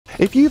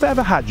If you've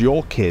ever had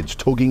your kids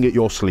tugging at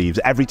your sleeves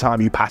every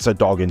time you pass a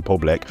dog in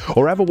public,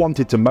 or ever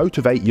wanted to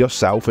motivate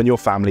yourself and your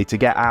family to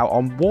get out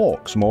on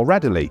walks more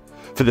readily,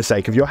 for the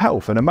sake of your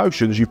health and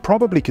emotions, you've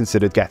probably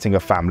considered getting a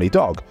family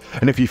dog.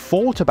 And if you've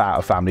thought about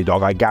a family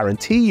dog, I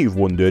guarantee you've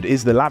wondered,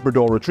 is the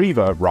Labrador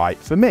Retriever right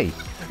for me?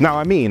 Now,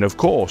 I mean, of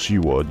course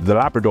you would. The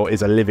Labrador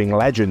is a living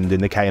legend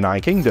in the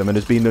canine kingdom and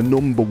has been the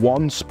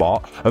 #1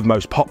 spot of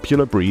most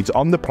popular breeds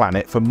on the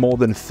planet for more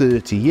than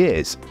 30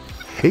 years.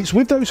 It's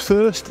with those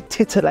first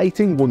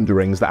titillating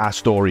wonderings that our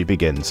story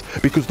begins,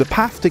 because the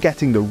path to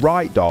getting the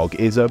right dog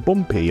is a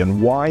bumpy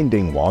and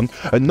winding one,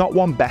 and not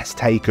one best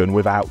taken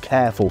without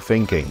careful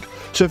thinking.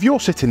 So if you're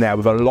sitting there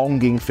with a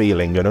longing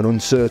feeling and an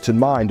uncertain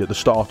mind at the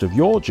start of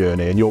your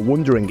journey, and you're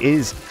wondering,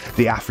 is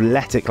the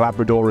athletic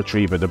Labrador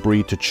Retriever the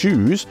breed to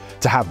choose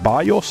to have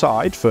by your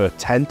side for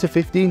 10 to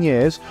 15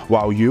 years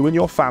while you and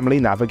your family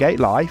navigate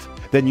life,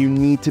 then you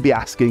need to be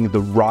asking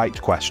the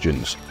right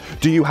questions.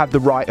 Do you have the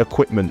right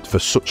equipment for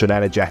such an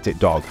energetic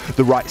dog?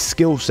 The right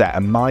skill set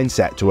and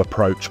mindset to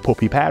approach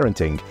puppy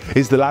parenting?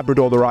 Is the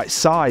Labrador the right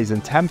size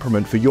and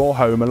temperament for your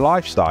home and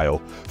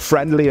lifestyle?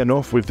 Friendly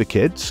enough with the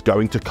kids,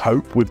 going to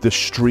cope with the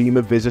stream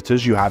of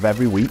visitors you have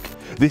every week?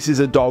 This is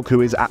a dog who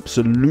is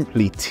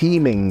absolutely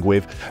teeming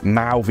with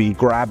mouthy,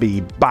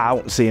 grabby,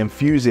 bouncy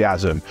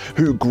enthusiasm,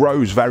 who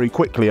grows very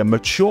quickly and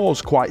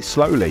matures quite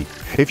slowly.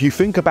 If you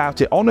think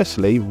about it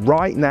honestly,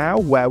 right now,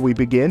 where we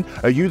begin,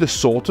 are you the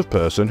sort of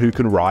person who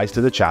can rise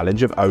to the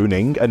challenge of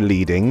owning and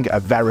leading a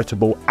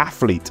veritable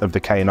athlete of the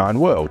canine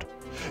world?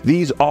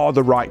 These are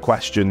the right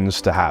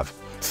questions to have.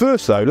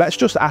 First though, let's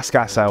just ask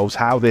ourselves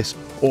how this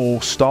all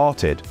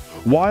started.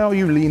 Why are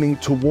you leaning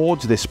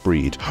towards this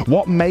breed?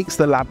 What makes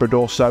the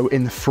Labrador so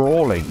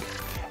enthralling?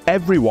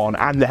 Everyone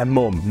and their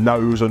mum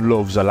knows and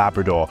loves a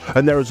Labrador,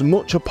 and they're as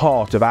much a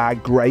part of our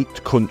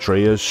great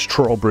country as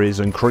strawberries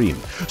and cream.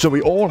 So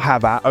we all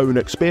have our own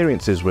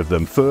experiences with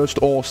them, first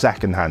or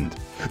second hand.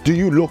 Do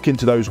you look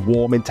into those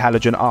warm,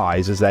 intelligent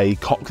eyes as they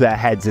cock their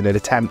heads in an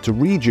attempt to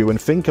read you,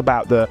 and think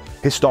about the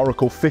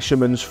historical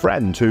fisherman's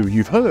friend who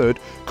you've heard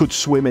could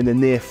swim in the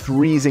near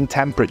freezing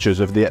temperatures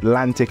of the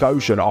Atlantic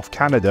Ocean off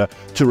Canada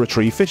to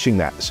retrieve fishing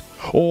nets?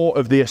 Or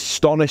of the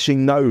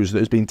astonishing nose that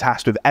has been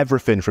tasked with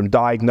everything from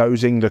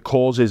diagnosing the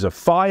causes of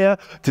fire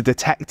to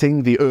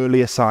detecting the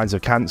earliest signs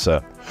of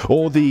cancer?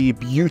 Or the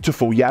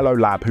beautiful yellow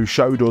lab who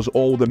showed us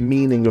all the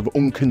meaning of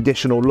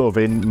unconditional love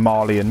in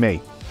Marley and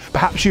Me?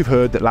 Perhaps you've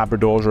heard that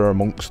Labradors are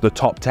amongst the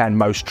top 10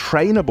 most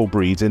trainable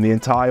breeds in the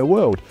entire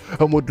world,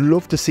 and would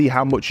love to see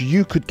how much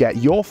you could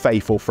get your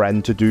faithful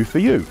friend to do for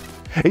you.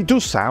 It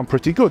does sound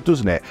pretty good,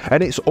 doesn't it?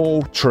 And it's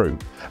all true,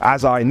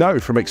 as I know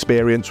from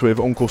experience with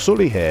Uncle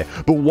Sully here.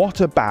 But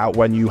what about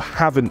when you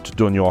haven't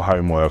done your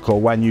homework, or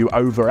when you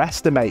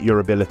overestimate your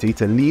ability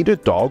to lead a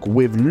dog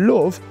with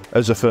love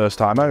as a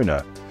first-time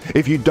owner?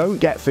 If you don't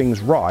get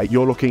things right,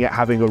 you're looking at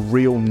having a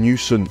real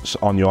nuisance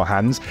on your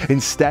hands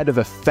instead of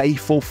a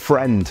faithful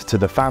friend to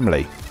the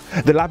family.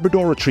 The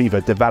Labrador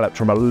Retriever developed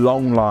from a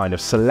long line of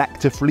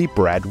selectively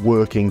bred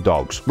working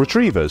dogs,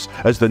 retrievers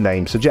as the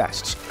name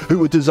suggests, who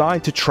were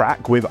designed to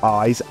track with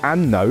eyes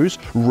and nose,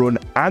 run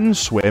and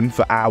swim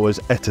for hours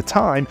at a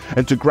time,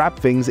 and to grab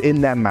things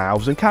in their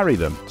mouths and carry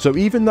them. So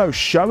even though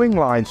showing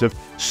lines have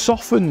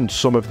softened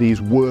some of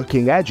these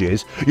working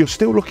edges, you're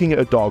still looking at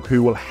a dog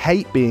who will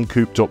hate being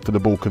cooped up for the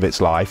bulk of its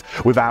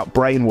life without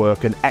brain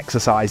work and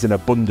exercise in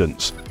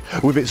abundance.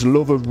 With its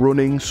love of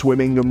running,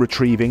 swimming and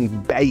retrieving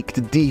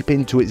baked deep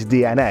into its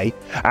DNA,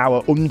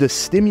 our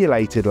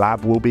understimulated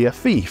lab will be a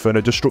thief and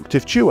a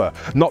destructive chewer,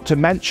 not to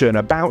mention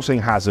a bouncing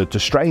hazard to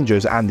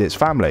strangers and its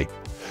family.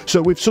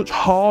 So with such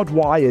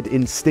hardwired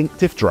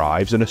instinctive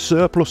drives and a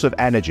surplus of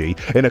energy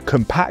in a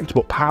compact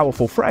but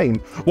powerful frame,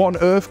 what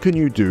on earth can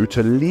you do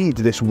to lead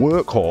this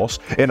workhorse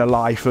in a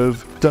life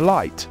of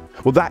delight?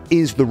 Well, that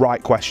is the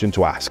right question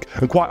to ask,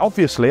 and quite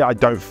obviously I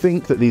don't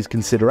think that these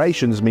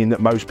considerations mean that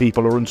most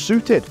people are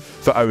unsuited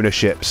for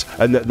ownerships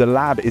and that the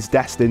lab is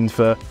destined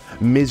for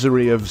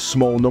misery of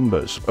small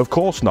numbers. Of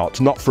course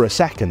not for a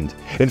second.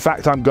 In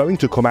fact, I'm going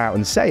to come out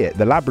and say it,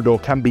 the Labrador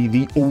can be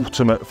the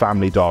ultimate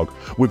family dog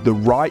with the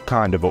right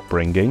kind of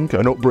upbringing,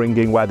 an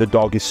upbringing where the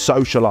dog is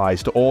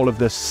socialised to all of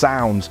the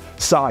sounds,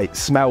 sights,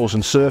 smells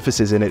and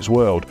surfaces in its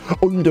world,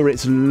 under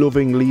its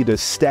loving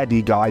leader's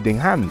steady guiding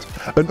hand.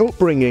 An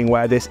upbringing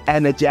where this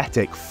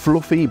energetic,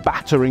 fluffy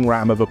battering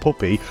ram of a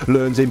puppy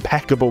learns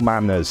impeccable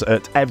manners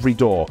at every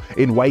door,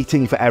 in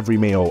waiting for every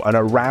meal and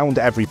around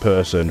every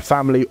person,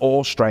 family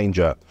or stranger.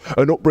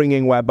 An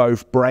upbringing where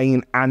both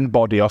brain and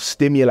body are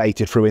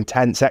stimulated through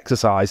intense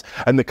exercise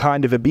and the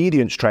kind of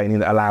obedience training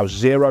that allows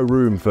zero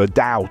room for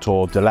doubt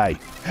or delay.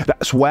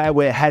 That's where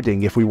we're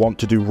heading if we want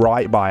to do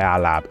right by our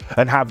lab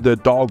and have the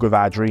dog of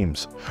our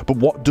dreams. But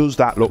what does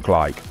that look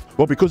like?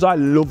 Well, because I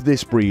love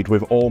this breed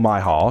with all my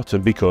heart,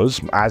 and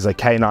because, as a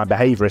canine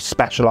behaviourist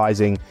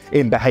specialising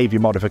in behaviour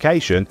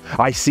modification,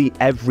 I see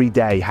every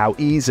day how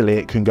easily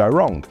it can go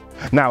wrong.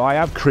 Now, I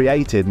have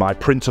created my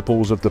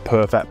Principles of the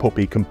Perfect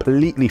Puppy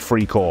completely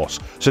free course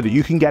so that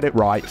you can get it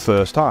right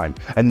first time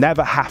and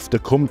never have to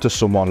come to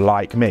someone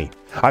like me.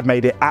 I've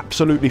made it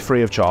absolutely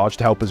free of charge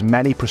to help as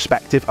many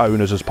prospective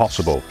owners as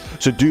possible,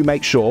 so do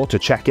make sure to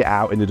check it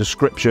out in the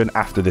description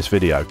after this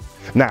video.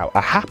 Now,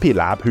 a happy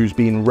lab who's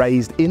been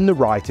raised in the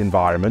right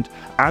environment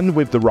and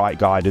with the right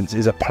guidance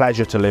is a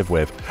pleasure to live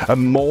with,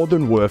 and more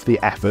than worth the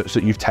efforts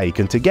that you've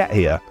taken to get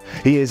here.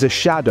 He is a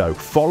shadow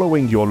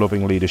following your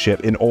loving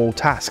leadership in all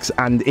tasks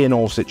and in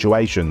all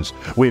situations,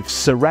 with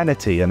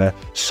serenity and a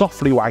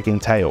softly wagging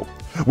tail.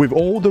 With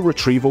all the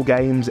retrieval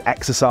games,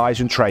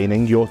 exercise and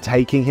training you're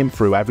taking him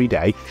through every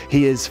day,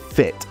 he is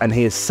fit and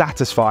he is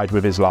satisfied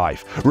with his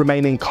life,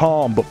 remaining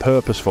calm but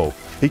purposeful.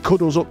 He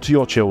cuddles up to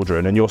your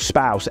children and your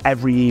spouse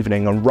every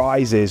evening and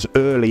rises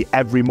early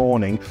every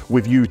morning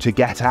with you to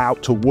get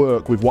out to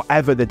work with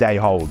whatever the day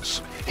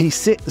holds. He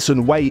sits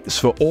and waits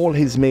for all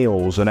his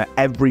meals and at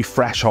every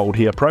threshold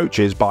he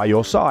approaches by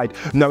your side,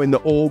 knowing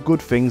that all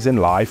good things in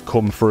life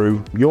come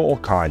through your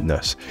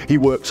kindness. He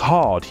works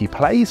hard, he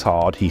plays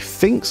hard, he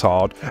thinks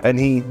hard, and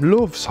he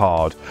loves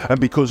hard. And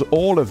because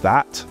all of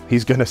that,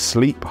 he's going to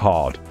sleep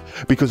hard.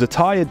 Because a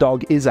tired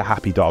dog is a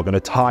happy dog, and a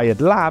tired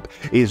lab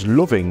is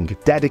loving,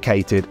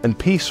 dedicated and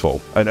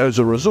peaceful, and as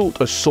a result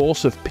a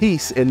source of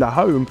peace in the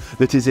home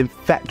that is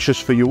infectious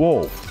for you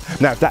all.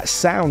 Now, if that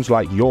sounds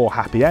like your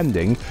happy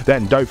ending,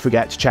 then don't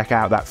forget to check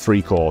out that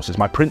free course. It's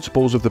my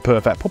Principles of the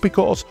Perfect Puppy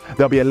course.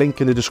 There'll be a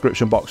link in the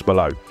description box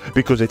below,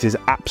 because it is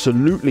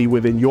absolutely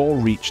within your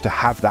reach to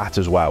have that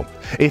as well.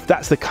 If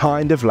that's the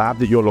kind of lab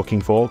that you're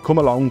looking for, come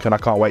along and I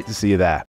can't wait to see you there.